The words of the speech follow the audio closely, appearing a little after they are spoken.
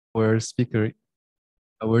Our speaker,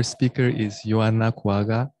 our speaker is Joanna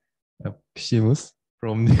Kułaga, Przymus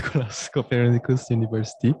from Nicolaus Copernicus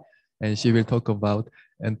University, and she will talk about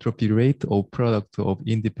entropy rate or product of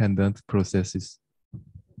independent processes.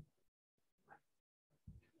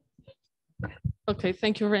 Okay,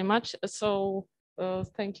 thank you very much. So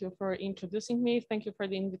thank you for introducing me. Thank you for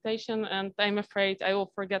the invitation. And I'm afraid I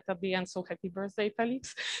will forget at the end, so happy birthday,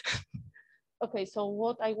 Felix. Okay, so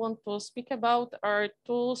what I want to speak about are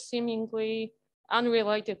two seemingly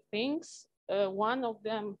unrelated things. One of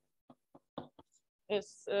them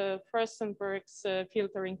is Furstenberg's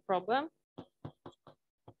filtering problem.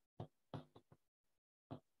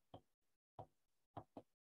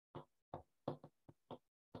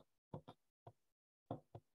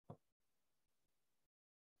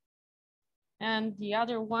 And the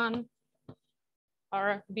other one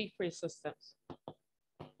are B-free systems.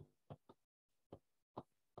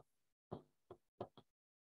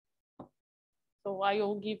 So I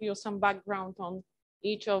will give you some background on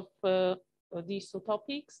each of these two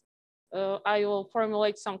topics. I will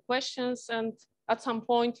formulate some questions, and at some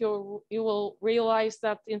point you will realize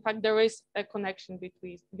that in fact there is a connection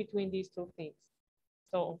between these two things.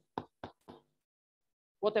 So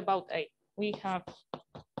what about A? We have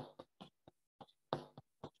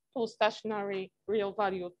two stationary real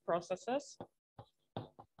valued processes.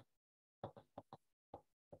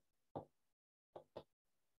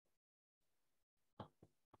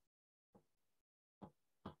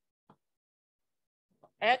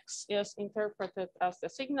 X is interpreted as the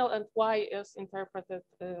signal and Y is interpreted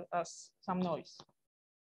as some noise.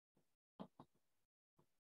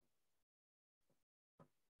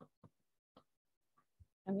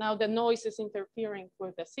 And now the noise is interfering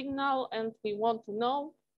with the signal, and we want to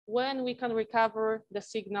know when we can recover the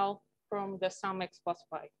signal from the sum X plus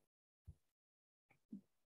Y.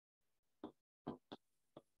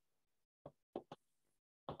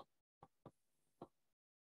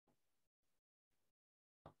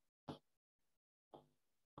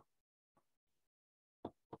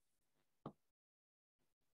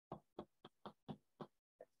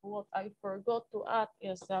 What I forgot to add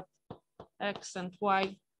is that X and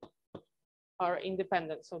Y are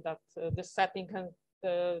independent, so that the setting and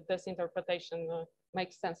this interpretation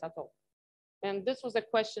makes sense at all. And this was a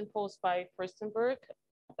question posed by Furstenberg.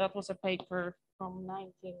 That was a paper from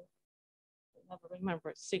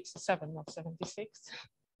 67, not 76.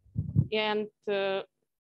 And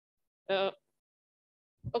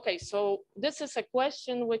okay, so this is a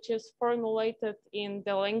question which is formulated in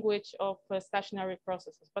the language of stationary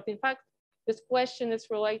processes. But in fact, this question is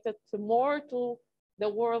related more to the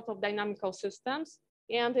world of dynamical systems.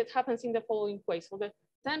 And it happens in the following way. So the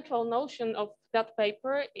central notion of that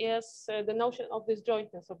paper is the notion of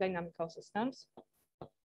disjointness of dynamical systems.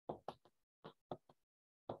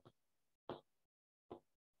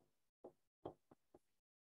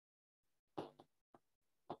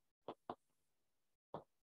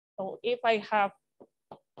 So if I have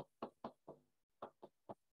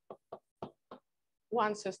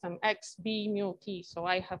one system, X, B, mu, T, so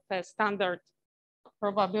I have a standard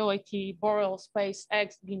probability Borel space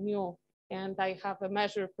X, B, mu, and I have a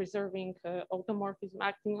measure preserving automorphism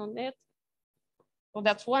acting on it. So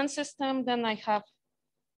that's one system. Then I have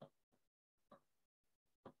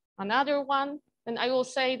another one, and I will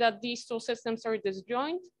say that these two systems are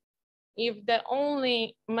disjoint if the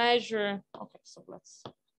only measure, okay, so let's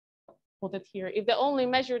put it here. If the only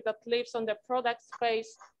measure that lives on the product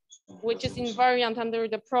space, which is invariant under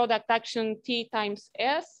the product action T times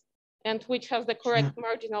S, and which has the correct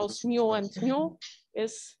marginals mu and nu,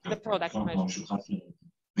 is the product measure.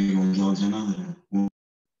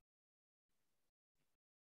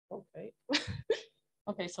 Okay.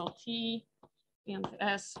 Okay, so T and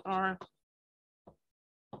S are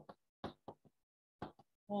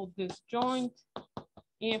all disjoint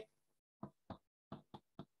if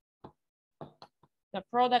the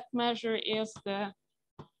product measure is the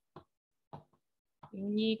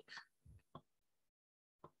unique.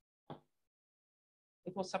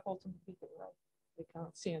 It was supposed to be bigger, right? We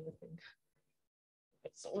cannot see anything.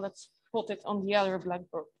 Okay, so let's put it on the other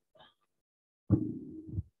blackboard.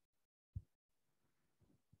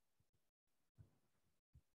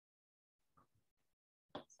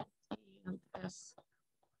 T and S.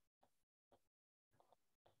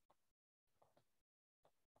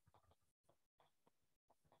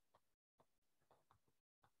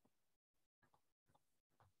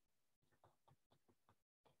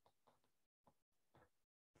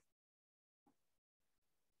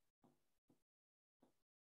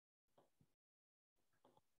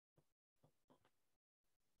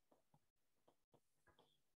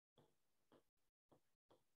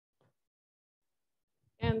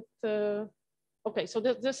 And okay, so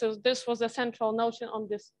this was the central notion on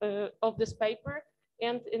this of this paper,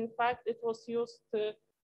 and in fact, it was used to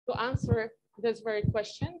answer this very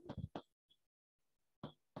question.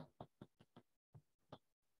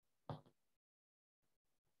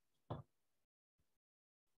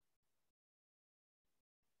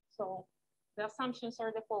 So the assumptions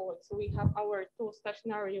are the following. So we have our two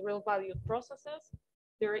stationary real-valued processes.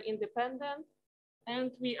 They're independent,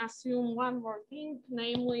 and we assume one more thing,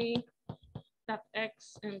 namely that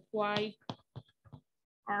X and Y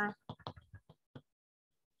are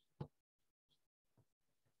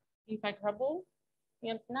integrable.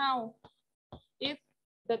 And now, if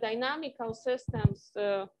the dynamical systems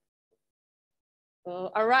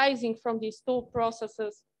arising from these two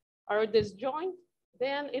processes are disjoint,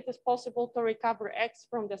 then it is possible to recover X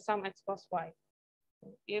from the sum X plus Y.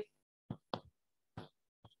 If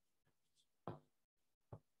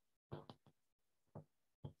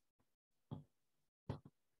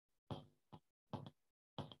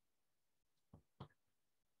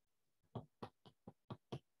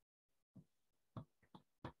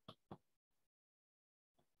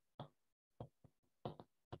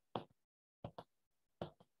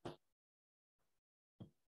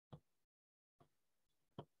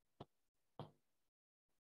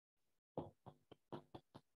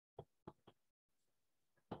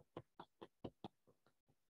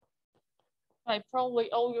I probably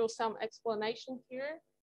owe you some explanation here.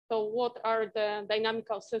 So what are the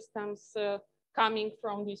dynamical systems coming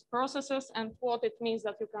from these processes, and what it means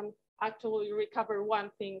that you can actually recover one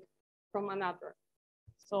thing from another.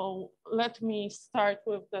 So let me start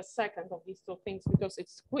with the second of these two things because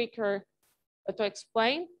it's quicker to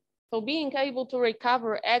explain. So being able to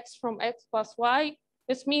recover X from X plus Y,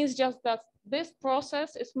 this means just that this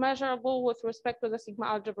process is measurable with respect to the sigma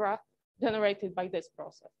algebra generated by this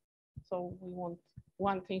process. So we want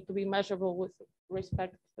one thing to be measurable with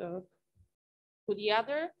respect to the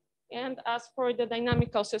other. And as for the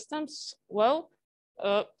dynamical systems, well,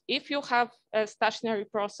 if you have a stationary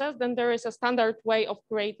process, then there is a standard way of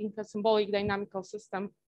creating a symbolic dynamical system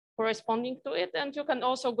corresponding to it. And you can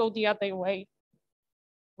also go the other way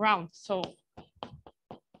around. So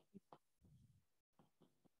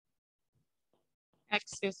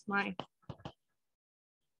X is my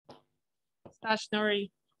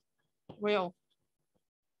stationary real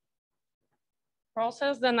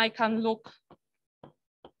process, then I can look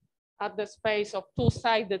at the space of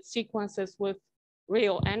two-sided sequences with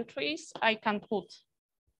real entries. I can put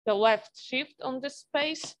the left shift on this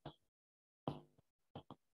space.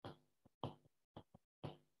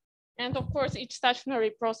 And of course, each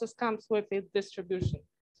stationary process comes with its distribution.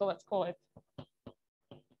 So let's call it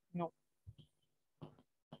no.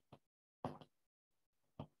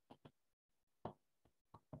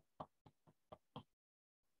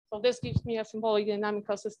 So this gives me a symbolic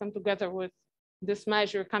dynamical system together with this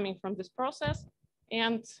measure coming from this process.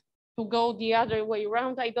 And to go the other way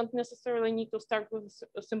around, I don't necessarily need to start with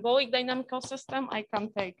a symbolic dynamical system. I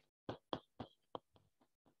can take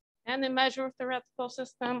any measure theoretical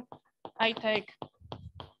system. I take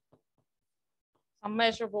a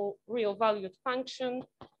measurable real valued function,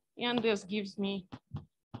 and this gives me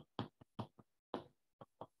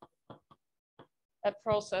a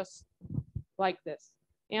process like this.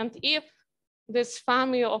 And if this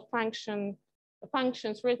family of functions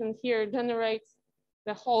written here generates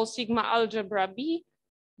the whole sigma algebra B,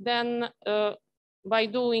 then by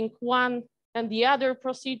doing one and the other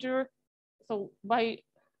procedure, so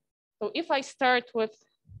if I start with,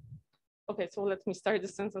 okay, so let me start the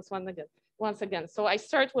sentence once again. So I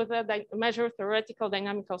start with a measure theoretical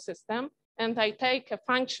dynamical system, and I take a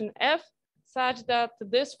function f such that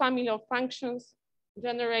this family of functions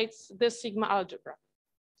generates this sigma algebra.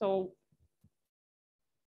 So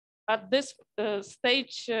at this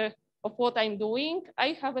stage of what I'm doing,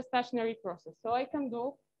 I have a stationary process. So I can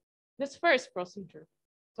do this first procedure.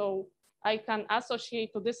 So I can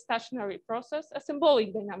associate to this stationary process a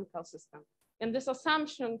symbolic dynamical system. And this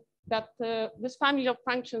assumption that this family of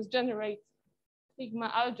functions generates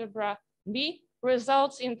sigma algebra B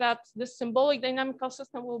results in that this symbolic dynamical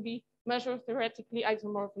system will be measured theoretically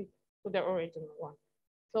isomorphic to the original one.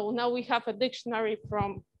 So now we have a dictionary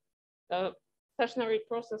from stationary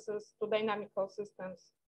processes to dynamical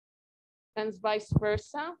systems and vice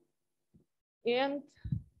versa. And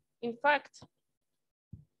in fact,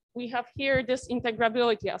 we have here this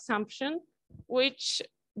integrability assumption, which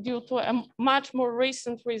due to a much more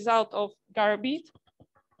recent result of Garbit,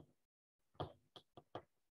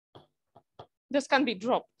 this can be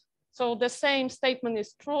dropped. So the same statement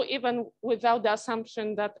is true even without the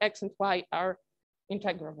assumption that X and Y are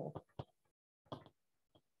integrable.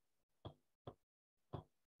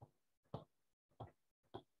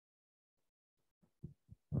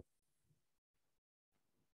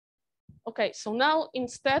 Okay, so now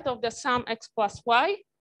instead of the sum x plus y,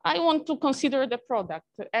 I want to consider the product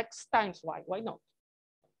x times y. Why not?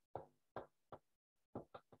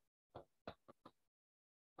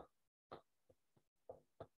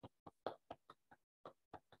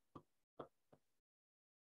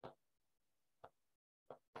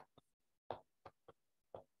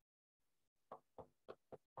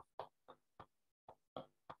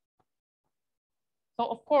 So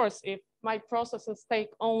of course, if my processes take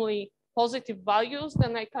only positive values,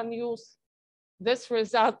 then I can use this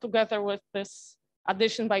result together with this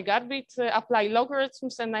addition by Gadby to apply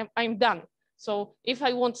logarithms, and I'm done. So if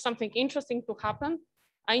I want something interesting to happen,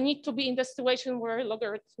 I need to be in the situation where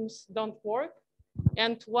logarithms don't work.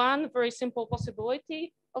 And one very simple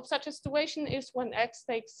possibility of such a situation is when x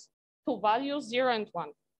takes two values, 0 and 1.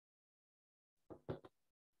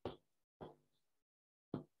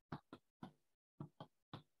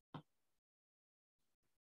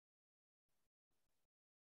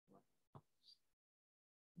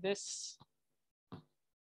 This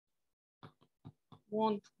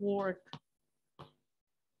won't work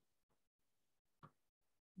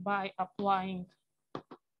by applying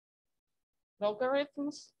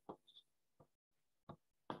logarithms.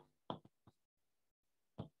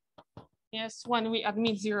 Yes, when we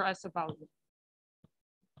admit 0 as a value.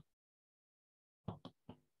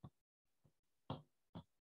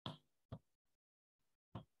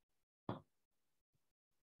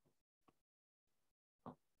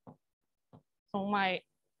 So my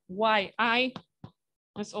yi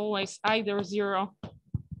is always either 0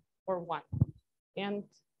 or 1. And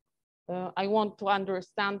I want to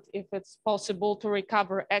understand if it's possible to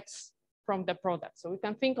recover x from the product. So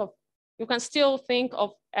you can still think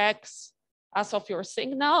of x as of your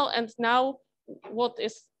signal. And now what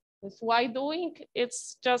is y doing?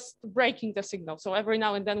 It's just breaking the signal. So every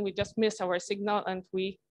now and then we just miss our signal and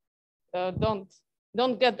we don't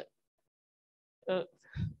get,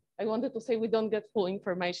 I wanted to say we don't get full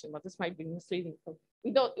information, but this might be misleading. So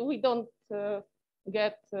we don't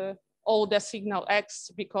get all the signal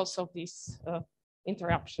x because of these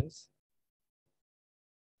interruptions.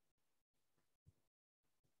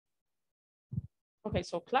 Okay,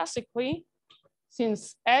 so classically,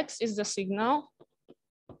 since x is the signal,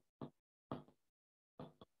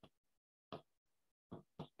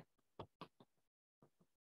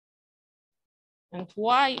 and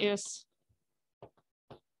y is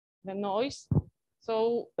the noise,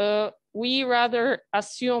 so we rather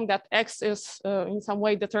assume that x is in some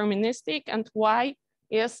way deterministic and y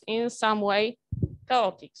is in some way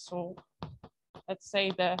chaotic. So let's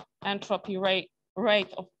say the entropy rate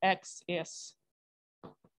of x is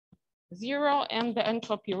 0 and the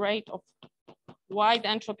entropy rate of y, the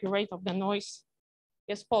entropy rate of the noise,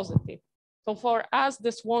 is positive. So for us,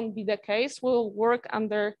 this won't be the case. We'll work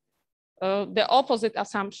under the opposite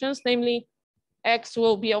assumptions, namely x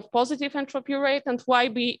will be of positive entropy rate and y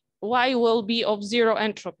will be of 0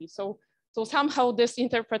 entropy. So somehow this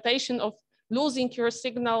interpretation of losing your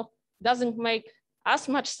signal doesn't make as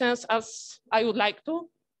much sense as I would like to.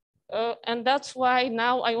 And that's why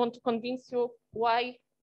now I want to convince you why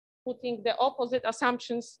putting the opposite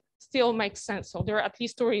assumptions still makes sense. So there are at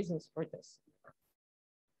least two reasons for this.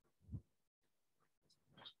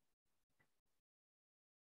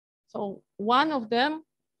 So one of them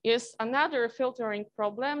is another filtering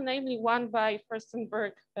problem, namely one by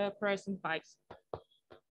Furstenberg, Price and Weiss.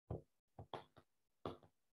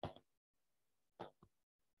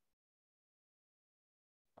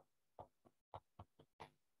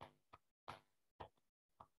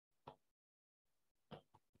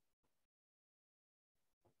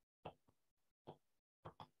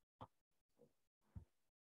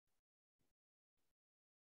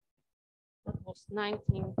 That was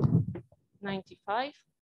 1995.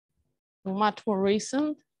 Much more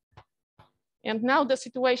recent. And now the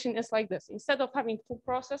situation is like this. Instead of having two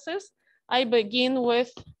processes, I begin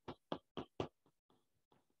with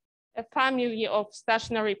a family of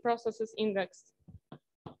stationary processes indexed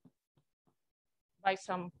by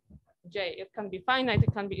some j. It can be finite,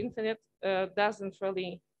 it can be infinite, doesn't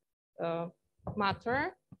really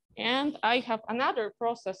matter. And I have another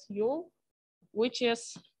process u, which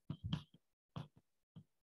is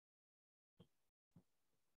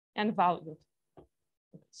n-valued.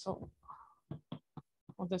 So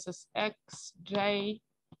well, this is xj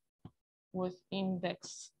with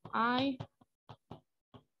index I,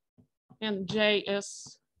 and j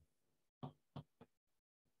is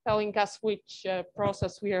telling us which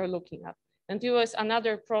process we are looking at. And u is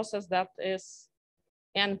another process that is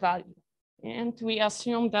n-valued. And we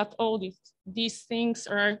assume that all these things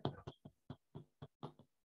are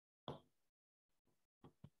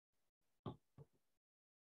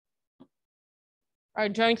are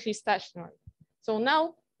jointly stationary. So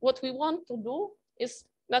now what we want to do is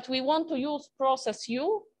that we want to use process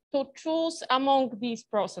U to choose among these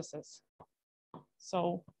processes.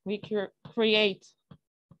 So we create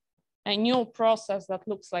a new process that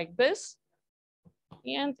looks like this.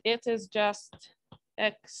 And it is just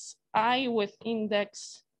xi with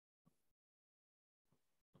index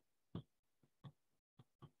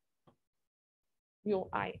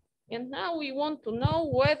ui. And now we want to know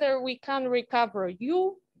whether we can recover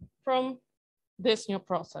u from this new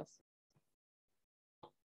process.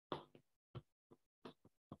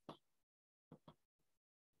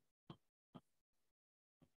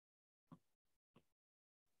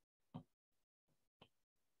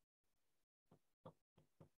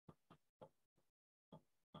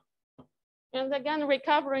 And again,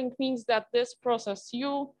 recovering means that this process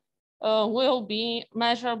u will be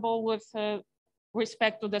measurable with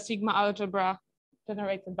respect to the sigma algebra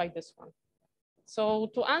generated by this one.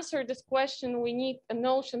 So to answer this question, we need a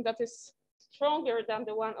notion that is stronger than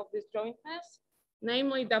the one of disjointness,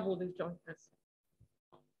 namely double disjointness.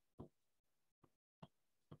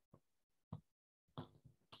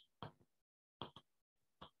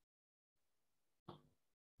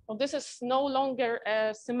 So this is no longer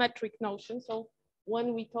a symmetric notion. So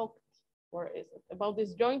when we talk, where is it, about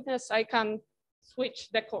disjointness, I can switch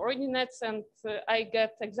the coordinates and I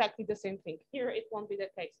get exactly the same thing. Here it won't be the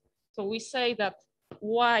case. So we say that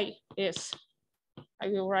y is, I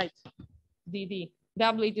will write dd,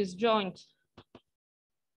 doubly disjoint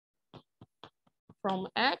from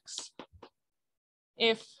x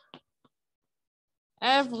if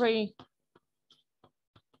every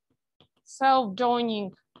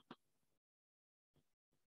self-joining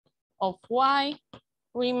of y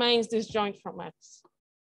remains disjoint from x.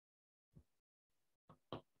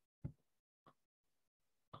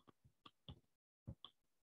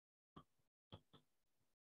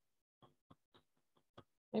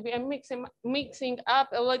 Maybe I'm mixing up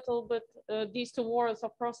a little bit these two words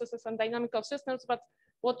of processes and dynamical systems, but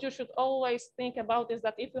what you should always think about is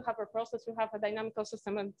that if you have a process, you have a dynamical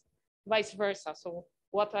system and vice versa. So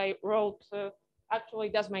what I wrote actually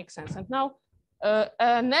does make sense. And now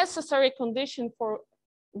a necessary condition for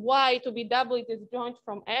y to be doubly disjoint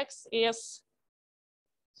from x is,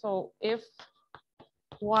 so if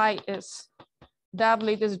y is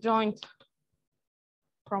doubly disjoint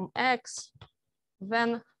from x,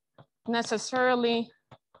 then necessarily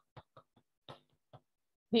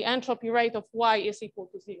the entropy rate of y is equal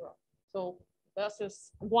to 0. So this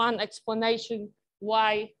is one explanation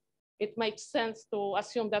why it makes sense to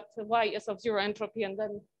assume that y is of 0 entropy and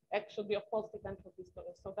then x should be of positive entropy,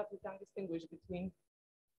 so that we can distinguish between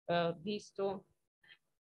these two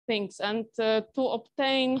things. And to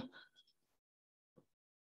obtain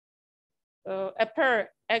a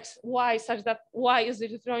pair x, y such that y is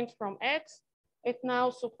disjoint from x, it now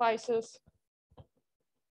suffices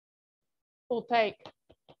to take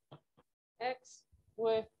x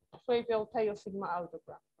with trivial tail sigma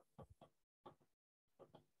algebra.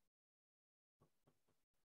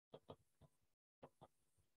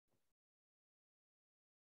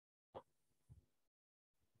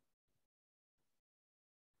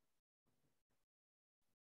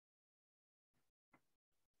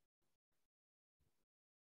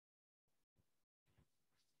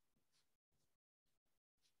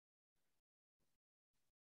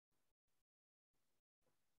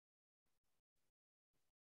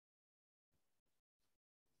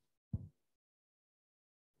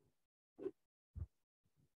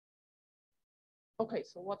 Okay,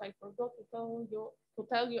 so what I forgot to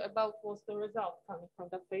tell you about was the result coming from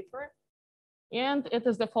that paper. And it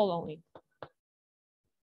is the following.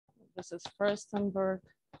 This is Furstenberg,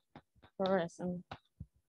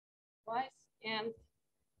 and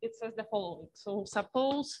it says the following. So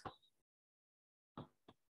suppose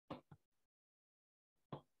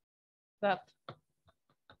that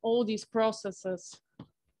all these processes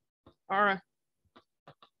are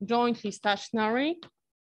jointly stationary.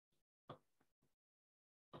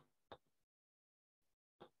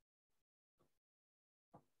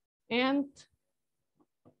 And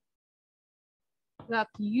that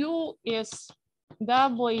U is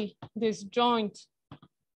doubly disjoint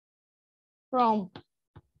from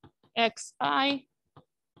xi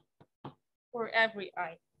for every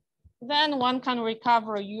I. Then one can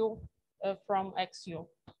recover U from xu.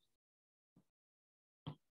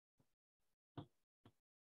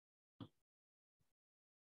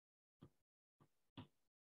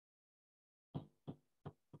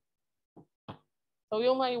 So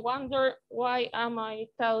you may wonder, why am I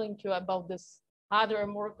telling you about this other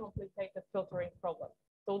more complicated filtering problem?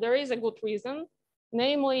 So there is a good reason,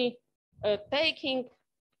 namely taking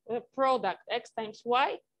a product x times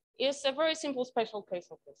y is a very simple special case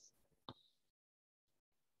of this.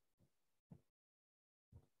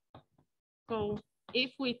 So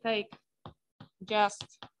if we take just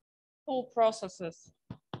two processes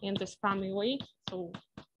in this family, so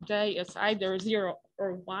J is either 0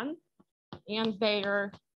 or 1, and they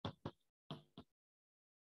are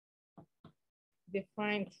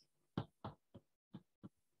defined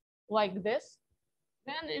like this,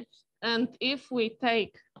 then if we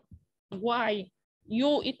take y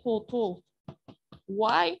u equal to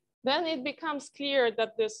y, then it becomes clear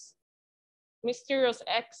that this mysterious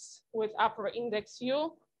x with upper index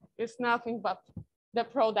u is nothing but the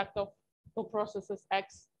product of two processes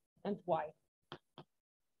x and y.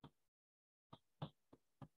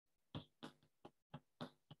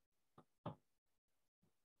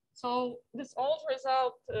 So this old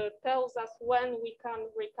result tells us when we can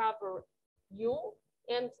recover u,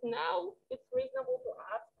 and now it's reasonable to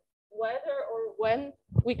ask whether or when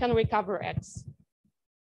we can recover x.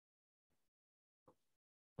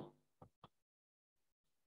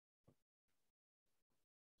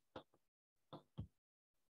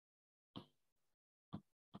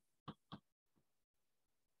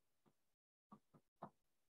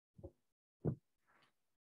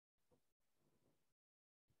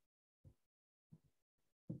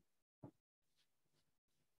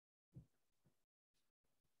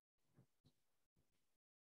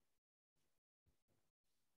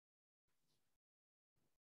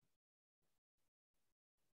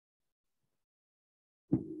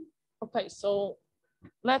 Okay, so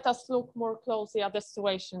let us look more closely at the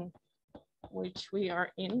situation which we are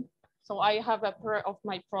in. So I have a pair of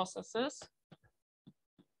my processes,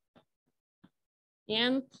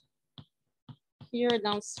 and here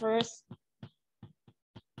downstairs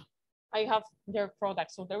I have their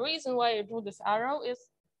product. So the reason why I drew this arrow is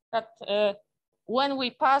that when we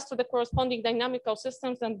pass to the corresponding dynamical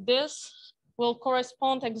systems, then this will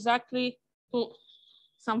correspond exactly to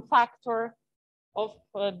some factor of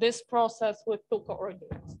this process with two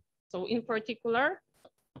coordinates. So in particular,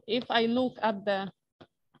 if I look at the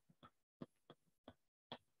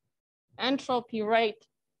entropy rate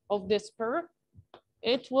of this pair,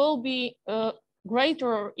 it will be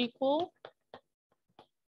greater or equal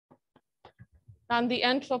than the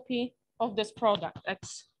entropy of this product,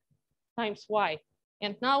 x times y.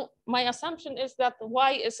 And now my assumption is that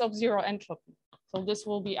y is of 0 entropy. So this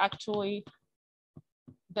will be actually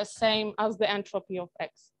the same as the entropy of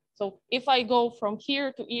x. So if I go from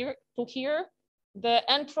here to here, the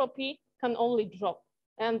entropy can only drop.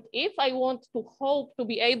 And if I want to hope to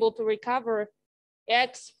be able to recover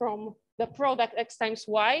x from the product x times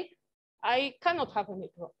y, I cannot have any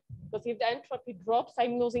drop. Because if the entropy drops,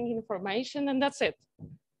 I'm losing information, and that's it.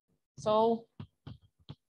 So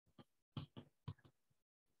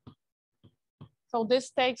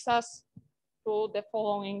this takes us to the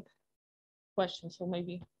following question. So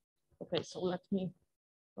maybe, okay, so let me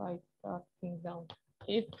write that thing down.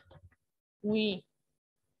 If we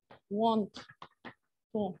want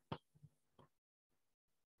to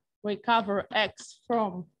recover x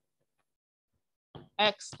from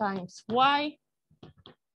x times y,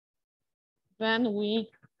 then we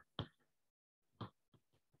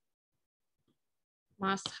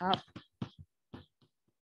must have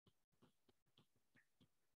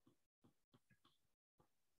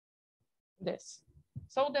this.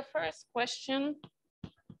 So the first question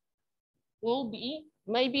will be,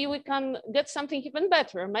 maybe we can get something even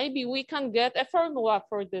better. Maybe we can get a formula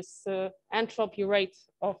for this entropy rate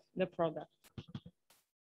of the product.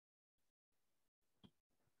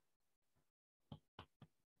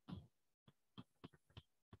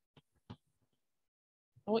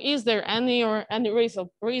 Or is there any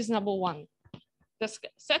reasonable one? The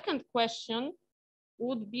second question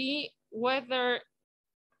would be whether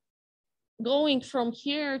going from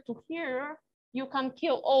here to here, you can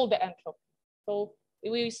kill all the entropy. So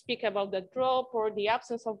we speak about the drop or the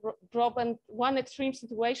absence of drop, and one extreme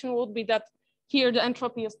situation would be that here the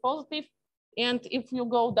entropy is positive, and if you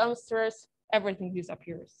go downstairs, everything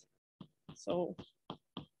disappears. So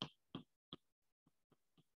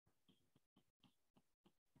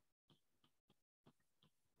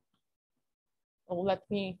let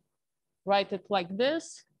me write it like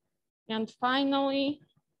this. And finally,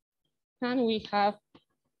 can we have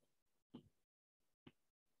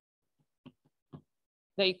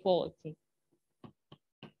the equality?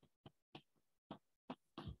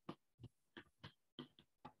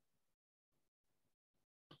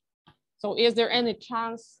 So is there any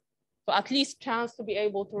chance, so at least chance to be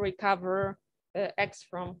able to recover x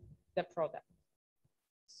from the product?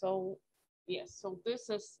 So yes, so this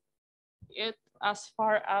is it as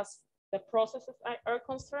far as the processes are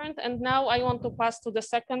concerned. And now I want to pass to the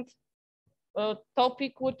second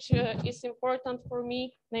topic, which is important for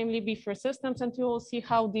me, namely B-free systems, and you will see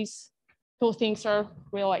how these two things are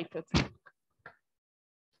related.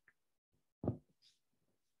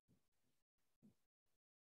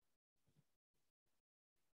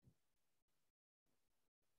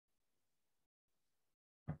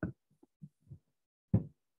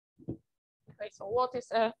 Okay, so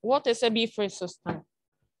what is a B-free system?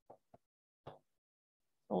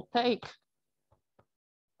 So take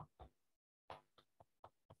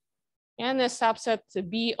any subset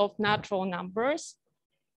B of natural numbers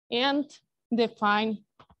and define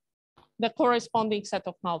the corresponding set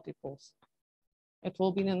of multiples. It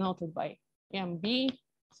will be denoted by MB.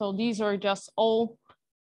 So these are just all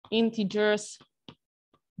integers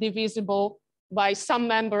divisible by some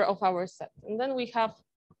member of our set. And then we have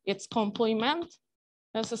its complement.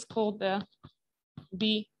 This is called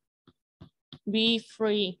the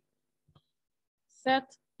B-free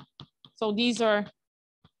set. So these are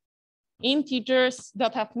integers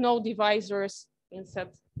that have no divisors in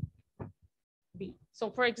set B. So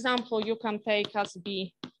for example, you can take as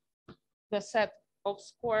B the set of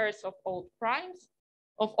squares of all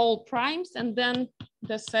primes, and then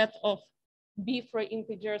the set of B-free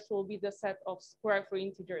integers will be the set of square-free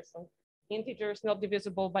integers. So integers not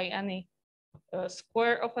divisible by any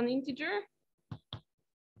square of an integer.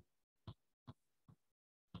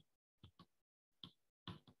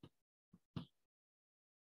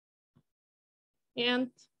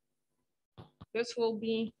 And this will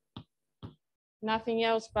be nothing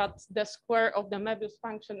else but the square of the Möbius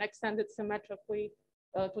function extended symmetrically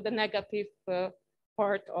to the negative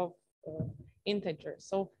part of integers.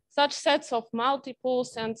 So such sets of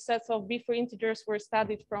multiples and sets of B-free integers were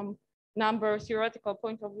studied from number theoretical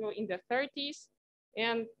point of view in the 30s.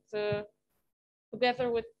 And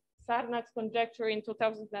together with Sarnak's conjecture in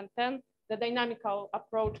 2010, the dynamical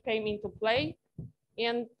approach came into play.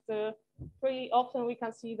 And pretty often we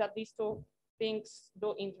can see that these two things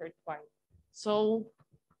do intertwine. So,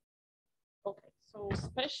 okay, so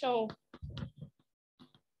special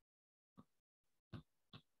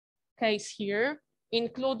case here,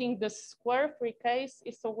 including the square-free case,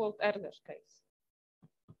 is so-called Erdős case.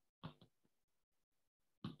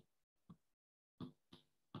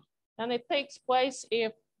 And it takes place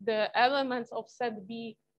if the elements of set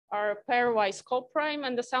B are pairwise coprime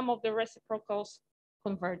and the sum of the reciprocals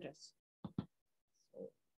converges.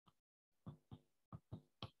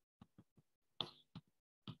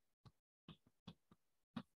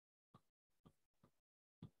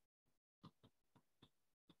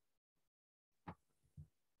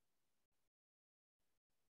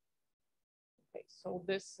 Okay, so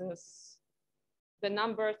this is the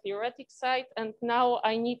number theoretic side. And now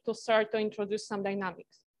I need to start to introduce some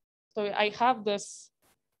dynamics. So I have this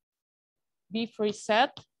B-free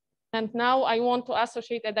set, and now I want to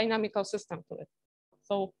associate a dynamical system to it.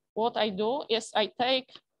 So what I do is I take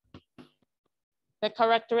the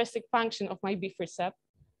characteristic function of my B-free set,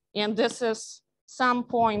 and this is some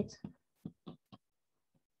point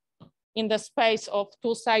in the space of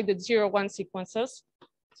two-sided 0-1 sequences.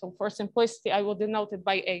 So for simplicity, I will denote it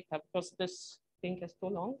by eta because this thing is too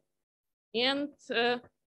long. And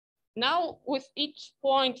now with each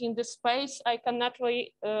point in this space, I can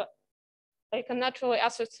naturally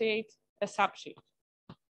associate a subsheet.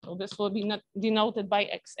 So this will be denoted by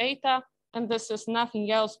x eta, and this is nothing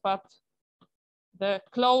else but the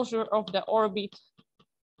closure of the orbit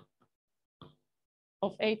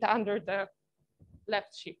of eta under the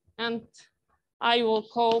left sheet. And I will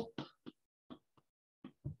call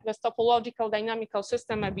the topological dynamical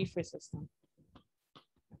system a B-free system.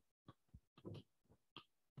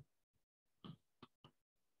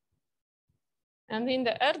 And in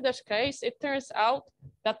the Erdős case, it turns out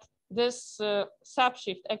that this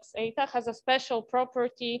subshift x eta has a special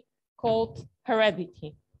property called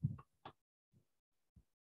heredity.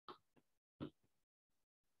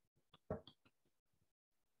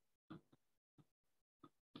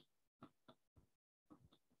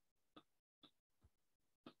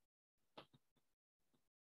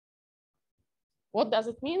 What does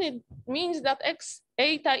it mean? It means that x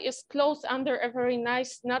eta is closed under a very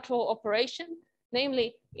nice natural operation.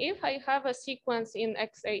 Namely, if I have a sequence in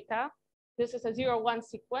x eta, this is a 0-1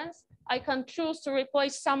 sequence, I can choose to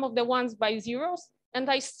replace some of the ones by zeros, and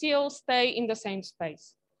I still stay in the same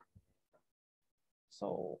space.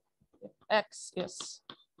 So if x is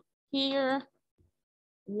here,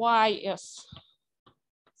 y is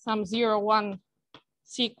some 0-1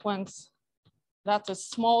 sequence that is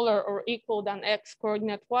smaller or equal than x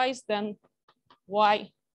coordinate wise, then y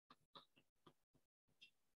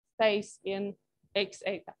space in X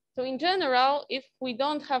eta. So in general, if we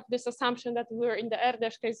don't have this assumption that we're in the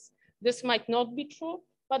R' case, this might not be true,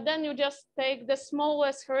 but then you just take the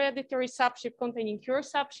smallest hereditary subshift containing your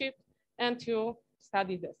subshift and you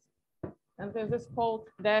study this. And this is called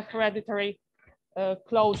the hereditary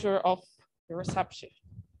closure of your subshift.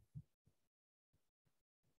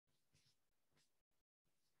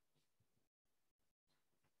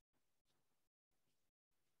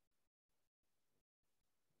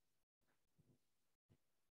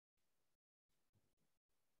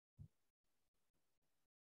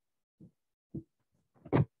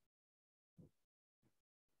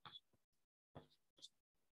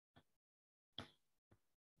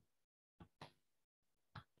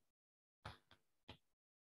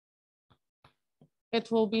 It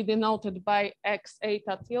will be denoted by X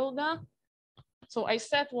eta tilde. So I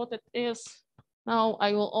said what it is. Now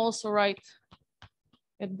I will also write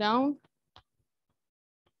it down.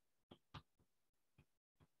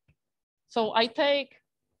 So I take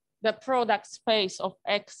the product space of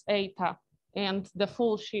X eta and the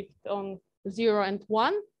full shift on 0 and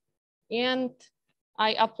 1, and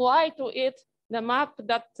I apply to it the map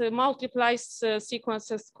that multiplies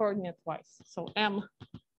sequences coordinate-wise. So M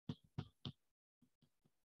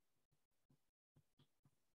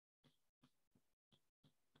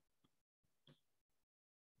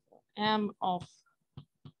of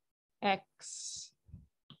X.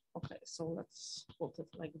 Okay, so let's put it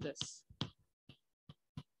like this.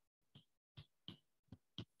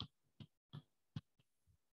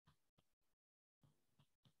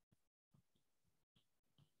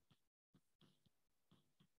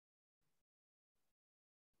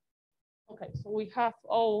 Okay, so we have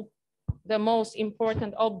all the most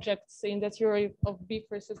important objects in the theory of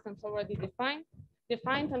B-free systems already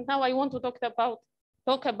defined, and now I want to talk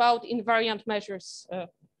about invariant measures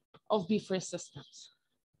of B-free systems.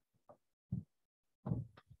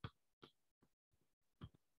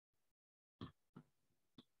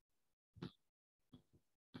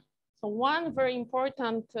 So one very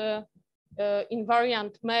important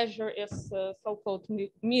invariant measure is so-called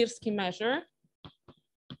Mirsky measure.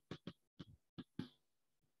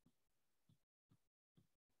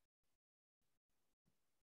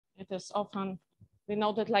 It is often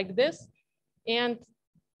denoted like this. And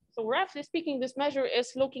so roughly speaking, this measure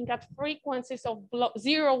is looking at frequencies of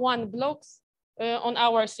 0, 1 blocks on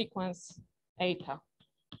our sequence eta.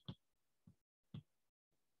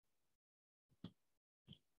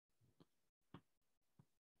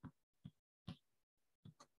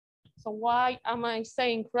 So why am I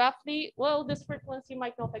saying roughly? Well, this frequency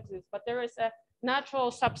might not exist, but there is a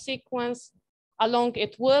natural subsequence along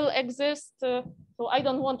it will exist. So I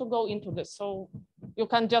don't want to go into this. So you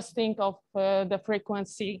can just think of the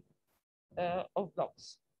frequency of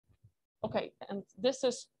blocks. Okay, and this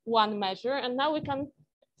is one measure. And now we can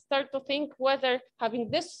start to think whether having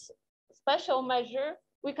this special measure,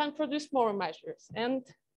 we can produce more measures. And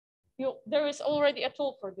there is already a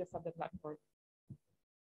tool for this at the Blackboard.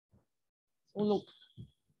 So look,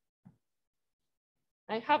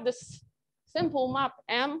 I have this simple map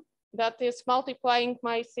M that is multiplying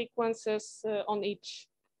my sequences on each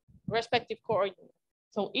respective coordinate.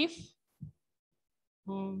 So if,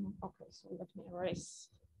 okay, so let me erase.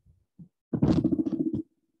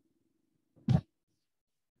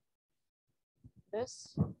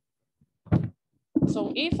 This.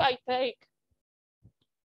 So if I take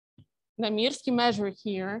the Mirsky measure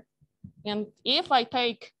here, and if I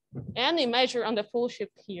take any measure on the full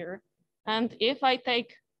shift here, and if I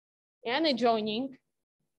take any joining,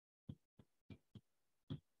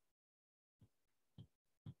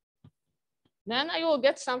 then I will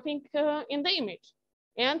get something in the image,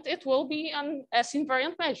 and it will be an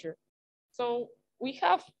S-invariant measure. So we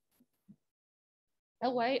have a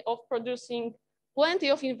way of producing plenty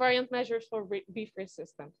of invariant measures for B-free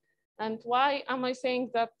systems. And why am I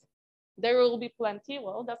saying that there will be plenty?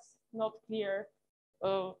 Well, that's not clear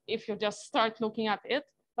if you just start looking at it,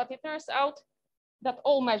 but it turns out that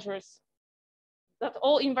all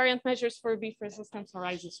invariant measures for B-free systems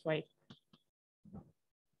arise this way.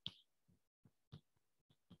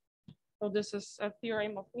 So this is a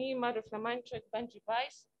theorem of me, Lemańczyk, Benji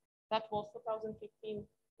Weiss. That was 2015.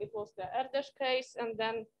 It was the R' case, and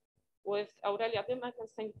then with Aurelia Dymek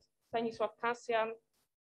and Stanisław Kasjan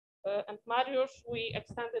and Mariusz, we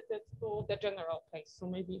extended it to the general case. So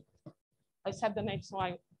maybe I said the name, so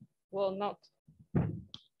I will not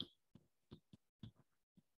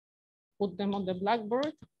put them on the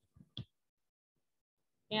Blackboard.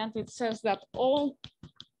 And it says that all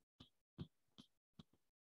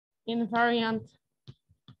invariant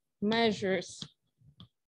measures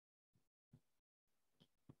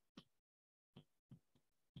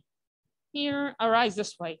here arise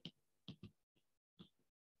this way.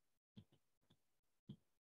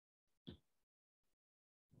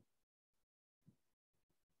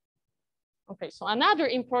 Okay, so another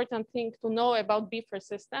important thing to know about Biffer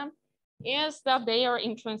system is that they are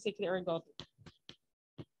intrinsically ergodic.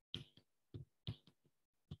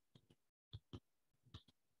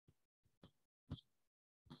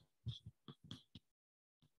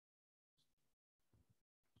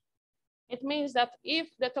 It means that if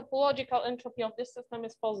the topological entropy of this system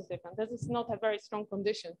is positive, and this is not a very strong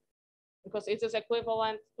condition, because it is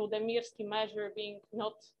equivalent to the Mirsky measure being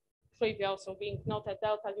not trivial, so being not a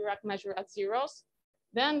delta Dirac measure at zeros,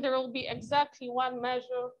 then there will be exactly one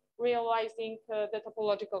measure realizing the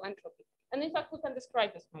topological entropy. And in fact, we can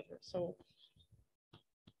describe this measure. So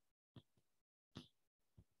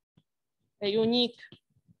a unique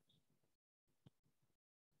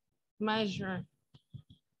measure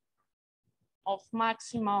of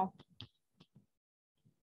maximal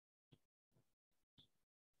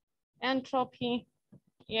entropy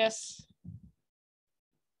is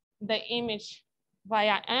the image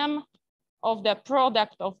via M of the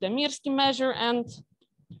product of the Mirsky measure and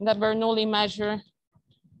the Bernoulli measure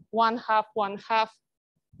 1/2, 1/2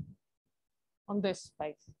 on this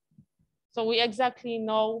space. So we exactly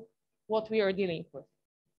know what we are dealing with.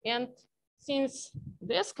 And since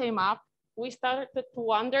this came up, we started to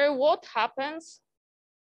wonder what happens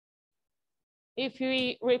if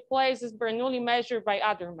we replace this Bernoulli measure by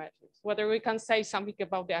other measures, whether we can say something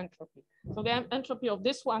about the entropy. So the entropy of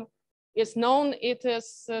this one is known. It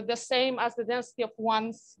is the same as the density of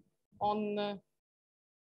ones on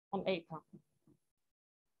eta.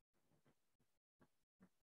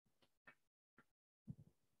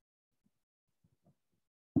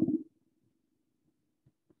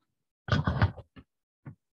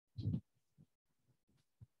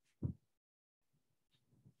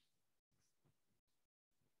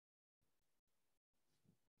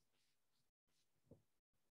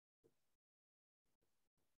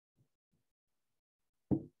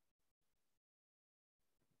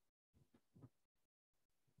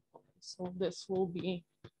 So this will be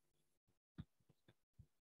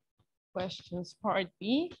questions part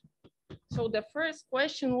B. So the first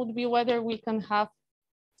question would be whether we can have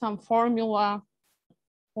some formula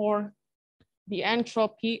for the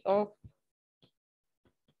entropy of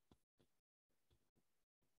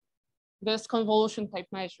this convolution type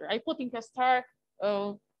measure. I put in a star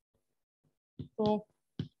to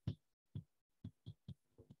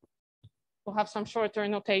have some shorter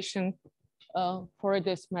notation for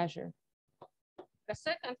this measure. The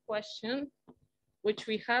second question, which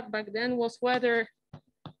we had back then, was whether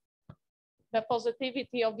the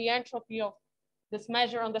positivity of the entropy of this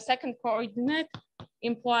measure on the second coordinate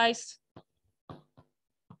implies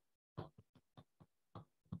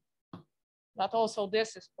that also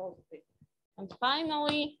this is positive. And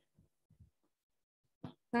finally,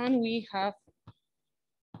 can we have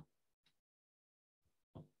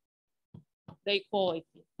the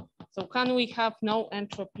equality? So can we have no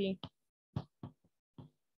entropy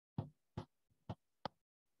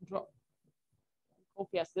drop? Oh,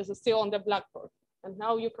 yes, this is still on the blackboard. And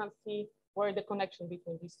now you can see where the connection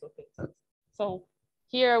between these two things is. So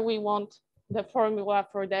here we want the formula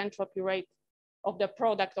for the entropy rate of the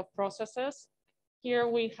product of processes. Here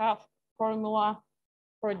we have formula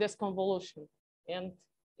for this convolution. And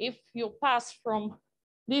if you pass from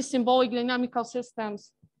these symbolic dynamical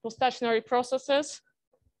systems to stationary processes,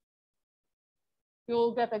 you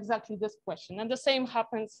will get exactly this question. And the same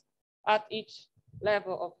happens at each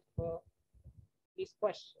level of these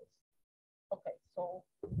questions. Okay, so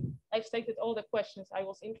I've stated all the questions I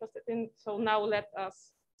was interested in. So now let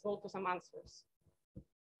us go to some answers.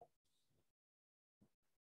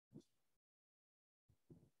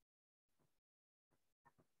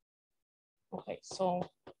 Okay, so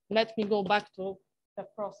let me go back to the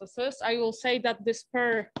processes. I will say that this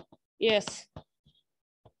pair is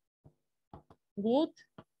good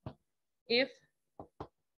if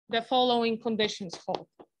the following conditions hold.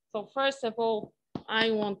 So first of all, I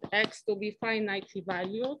want X to be finitely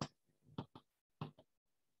valued.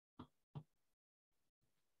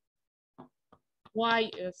 Y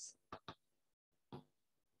is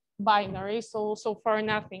binary, so far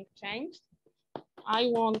nothing changed. I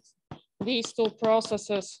want these two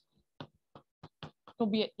processes to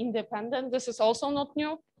be independent. This is also not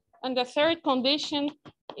new. And the third condition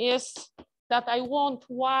is that I want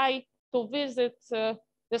Y to visit the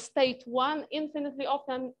state 1 infinitely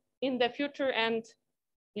often in the future and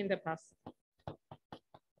in the past.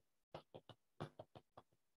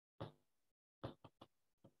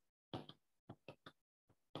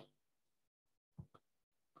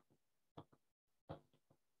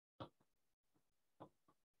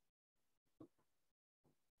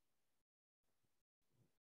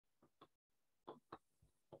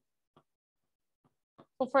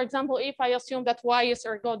 So for example, if I assume that y is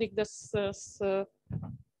ergodic, this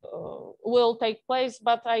will take place,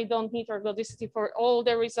 but I don't need ergodicity for all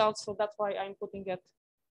the results. So that's why I'm putting it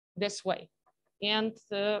this way. And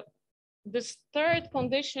this third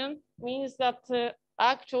condition means that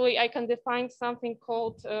actually I can define something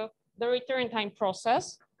called the return time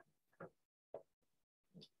process.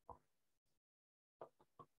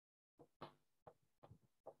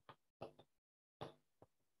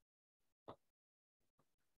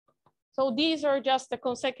 So these are just the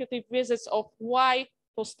consecutive visits of y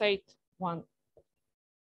to state 1.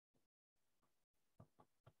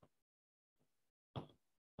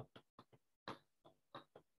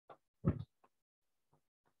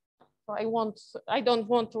 So I don't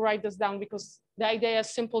want to write this down because the idea is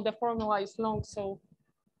simple, the formula is long, so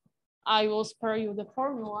I will spare you the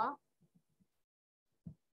formula.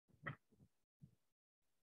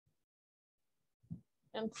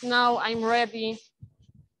 And now I'm ready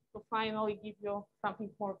to finally give you something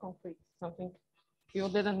more concrete, something you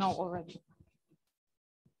didn't know already.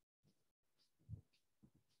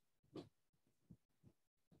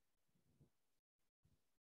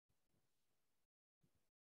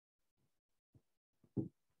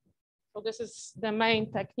 So this is the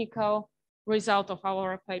main technical result of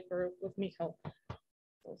our paper with Michał.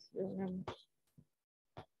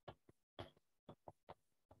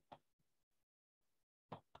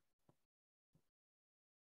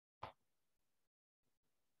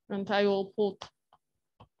 And I will put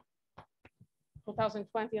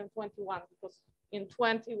 2020 and 21 because in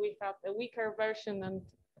 20 we have a weaker version, and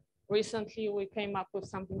recently we came up with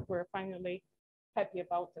something we're finally happy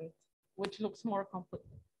about and which looks more complete.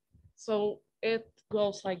 So it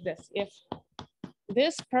goes like this. If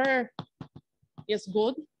this pair is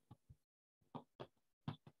good,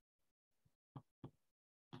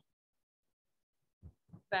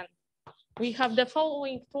 then we have the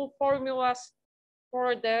following two formulas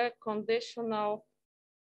for the conditional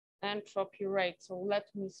entropy rate. So let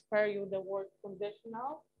me spare you the word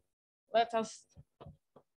conditional. Let us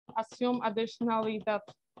assume additionally that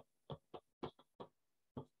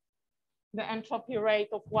the entropy rate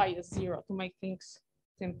of y is 0 to make things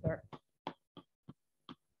simpler.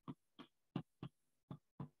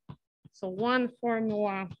 So one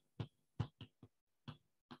formula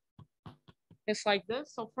is like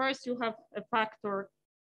this. So first you have a factor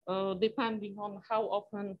depending on how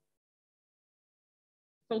often,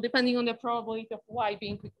 so depending on the probability of y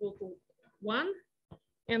being equal to 1.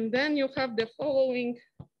 And then you have the following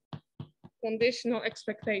conditional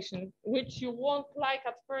expectation, which you won't like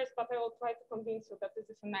at first, but I will try to convince you that this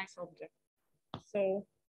is a nice object. So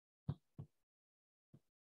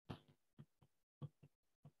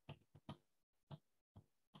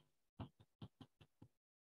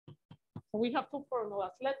we have two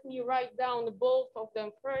formulas. Let me write down both of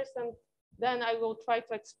them first, and then I will try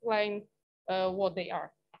to explain what they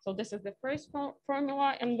are. So this is the first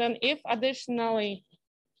formula. And then if additionally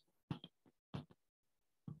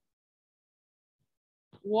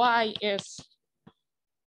y is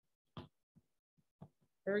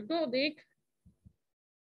ergodic,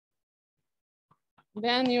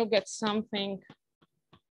 then you get something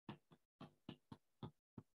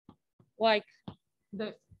like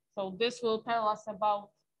this. So this will tell us about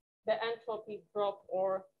the entropy drop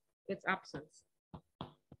or its absence.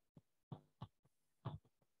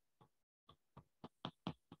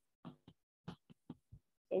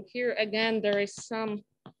 So here again, there is some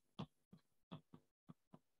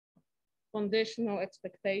conditional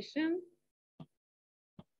expectation.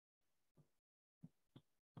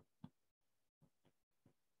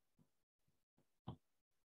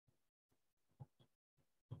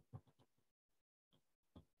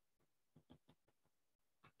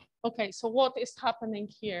 Okay, so what is happening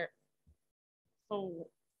here? So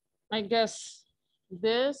I guess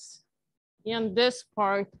this and this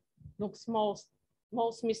part looks most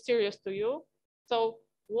mysterious to you. So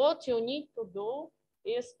what you need to do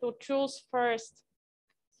is to choose first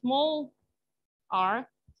small r.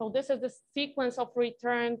 So this is the sequence of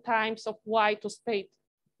return times of y to state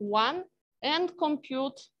 1 and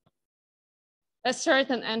compute a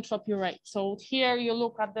certain entropy rate. So here you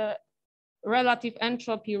look at the relative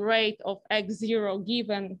entropy rate of x0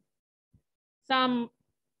 given some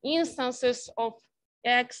instances of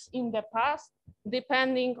x in the past,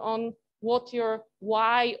 depending on what your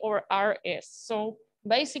y or r is. So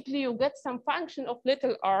basically you get some function of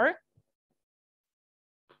little r.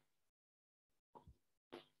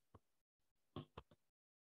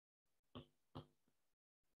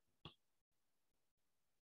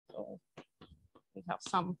 So we have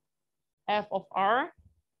some f of r.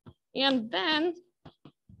 And then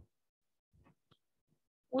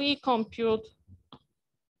we compute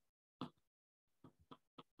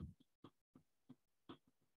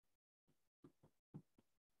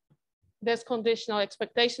this conditional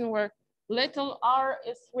expectation where little r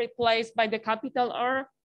is replaced by the capital R.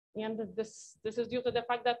 And this is due to the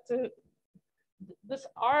fact that this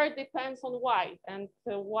R depends on Y, and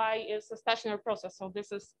Y is a stationary process. So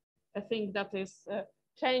this is a thing that is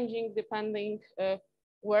changing depending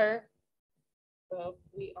where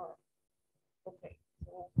we are. Okay.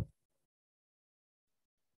 So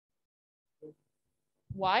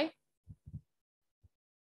Y?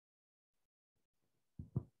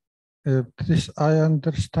 This, I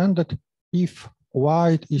understand that if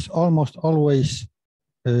Y is almost always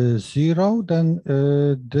 0, then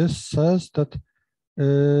this says that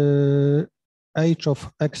h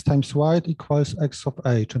of x times y equals x of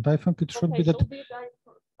h, and I think it should be that.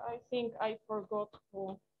 So I think I forgot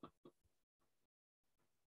to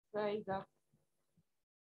say that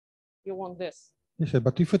you want this. Yes,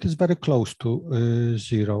 but if it is very close to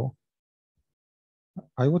 0,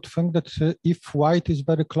 I would think that if y is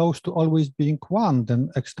very close to always being 1, then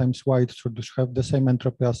x times y should have the same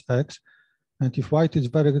entropy as x. And if y is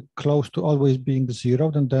very close to always being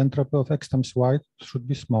 0, then the entropy of x times y should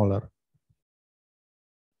be smaller.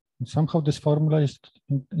 And somehow this formula is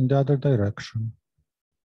in the other direction.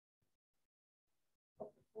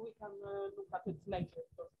 We can look at it later.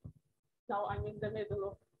 Now I'm in the middle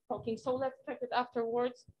of talking, so let's check it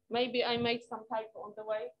afterwards. Maybe I made some typo on the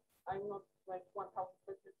way. I'm not like 1000%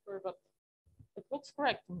 sure, but it looks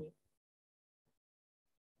correct to me.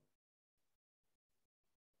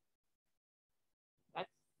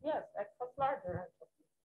 Yes, x was larger.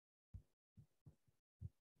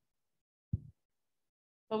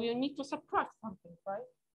 So you need to subtract something, right?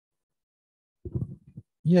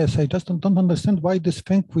 Yes, I just don't understand why this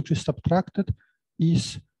thing which is subtracted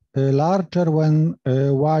is larger when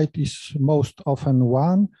y is most often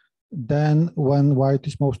 1 than when y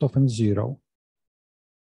is most often 0.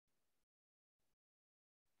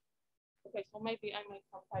 Okay, so maybe I made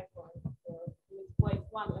some typo and misplaced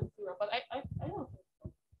 1 and 0, but I don't think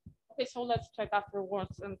so. Okay, so let's check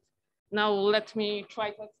afterwards. And now let me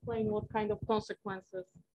try to explain what kind of consequences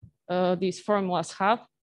these formulas have.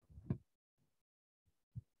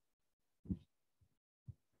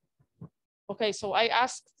 Okay, so I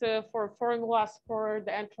asked for formulas for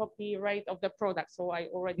the entropy rate of the product, so I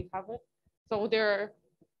already have it. So there are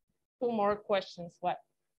 2 more questions left.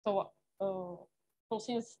 So, so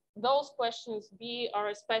since those questions B are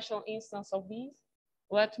a special instance of these,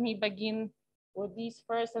 let me begin with these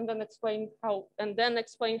first, and then explain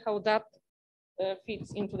how that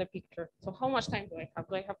fits into the picture. So how much time do I have?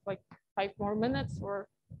 Do I have like 5 more minutes or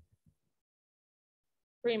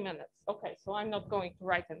 3 minutes? Okay, so I'm not going to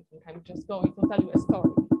write anything. I'm just going to tell you a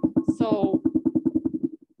story. So,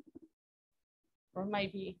 or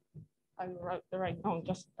maybe I will write the right now,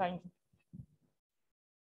 just time.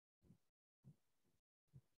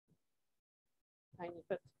 Tiny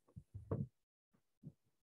bit.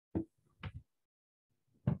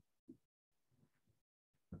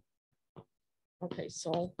 Okay,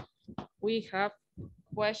 so we have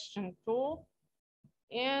question 2,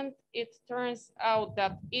 and it turns out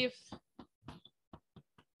that if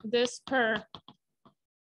this pair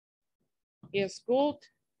is good,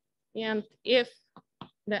 and if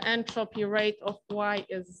the entropy rate of y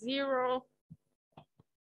is 0,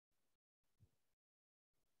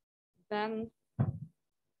 then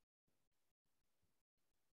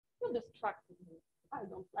you distracted me. I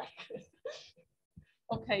don't like it.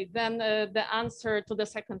 Okay, then the answer to the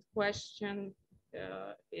second question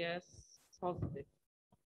is positive.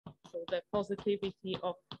 So the positivity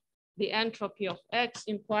of the entropy of X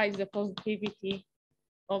implies the positivity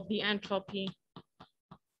of the entropy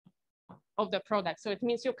of the product. So it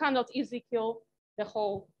means you cannot easily kill the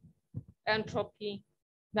whole entropy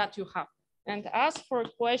that you have. And as for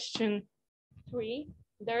question 3,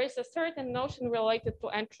 there is a certain notion related to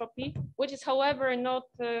entropy, which is, however, not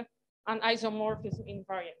an isomorphism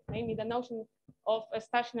invariant, namely the notion of a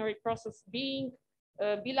stationary process being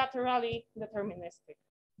bilaterally deterministic.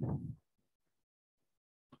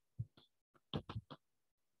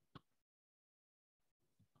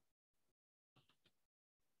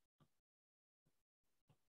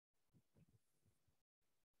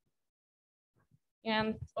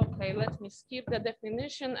 And okay, let me skip the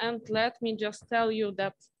definition and let me just tell you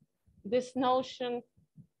that this notion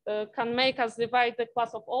can make us divide the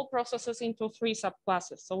class of all processes into 3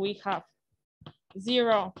 subclasses. So we have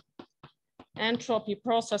 0 entropy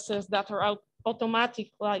processes that are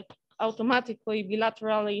automatically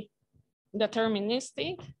bilaterally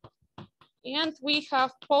deterministic. And we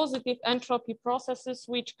have positive entropy processes,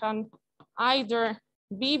 which can either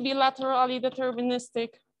be bilaterally deterministic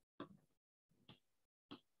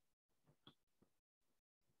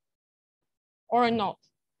or not.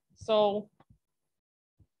 So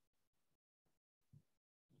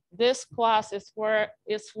this class is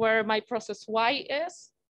where my process Y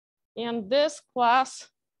is, and this class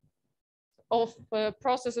of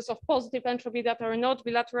processes of positive entropy that are not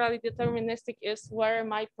bilaterally deterministic is where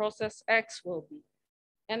my process X will be.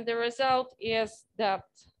 And the result is that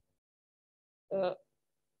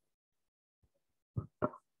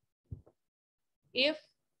if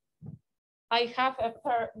I have a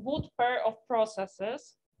good pair of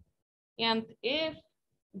processes, and if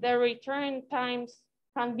the return times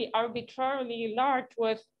can be arbitrarily large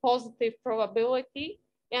with positive probability,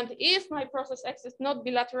 and if my process X is not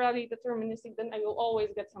bilaterally deterministic, then I will always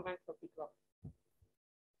get some entropy growth.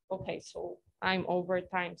 Okay, so I'm over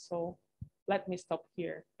time, so let me stop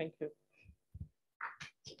here. Thank you.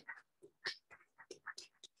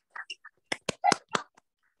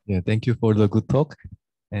 Yeah, thank you for the good talk.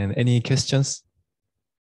 And any questions?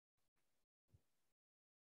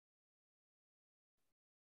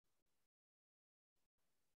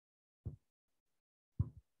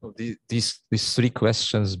 These three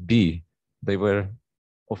questions B, they were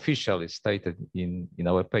officially stated in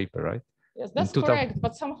our paper, right? Yes, that's correct,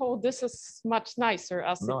 but somehow this is much nicer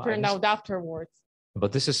as it turned out afterwards.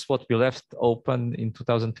 But this is what we left open in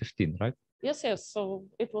 2015, right? Yes, yes, so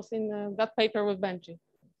it was in that paper with Benji.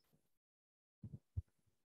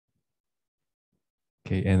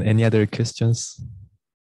 Okay, and any other questions?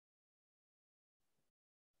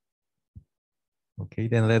 Okay,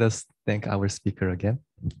 then let us thank our speaker again.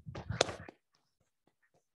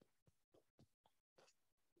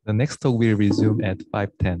 The next talk will resume at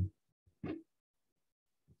 5:10.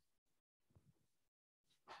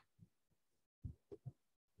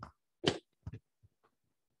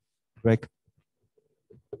 Break.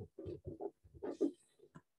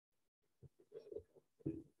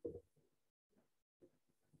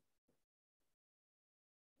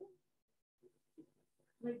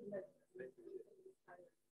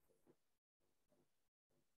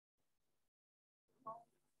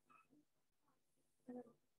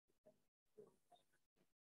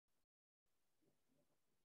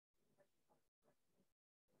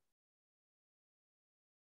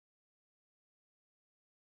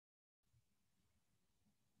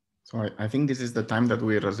 So I think this is the time that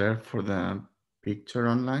we reserve for the picture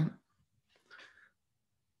online.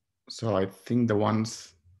 So I think the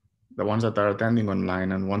ones that are attending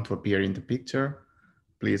online and want to appear in the picture,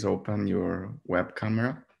 please open your web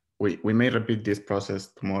camera. We may repeat this process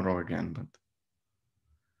tomorrow again, but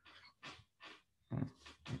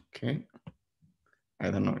okay.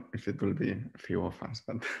 I don't know if it will be a few of us,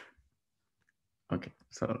 but okay.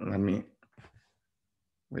 So let me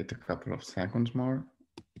wait a couple of seconds more.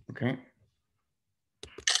 Okay.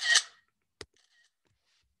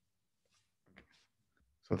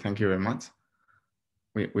 So thank you very much.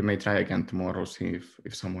 We may try again tomorrow, see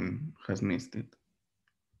if someone has missed it.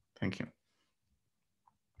 Thank you.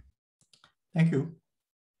 Thank you.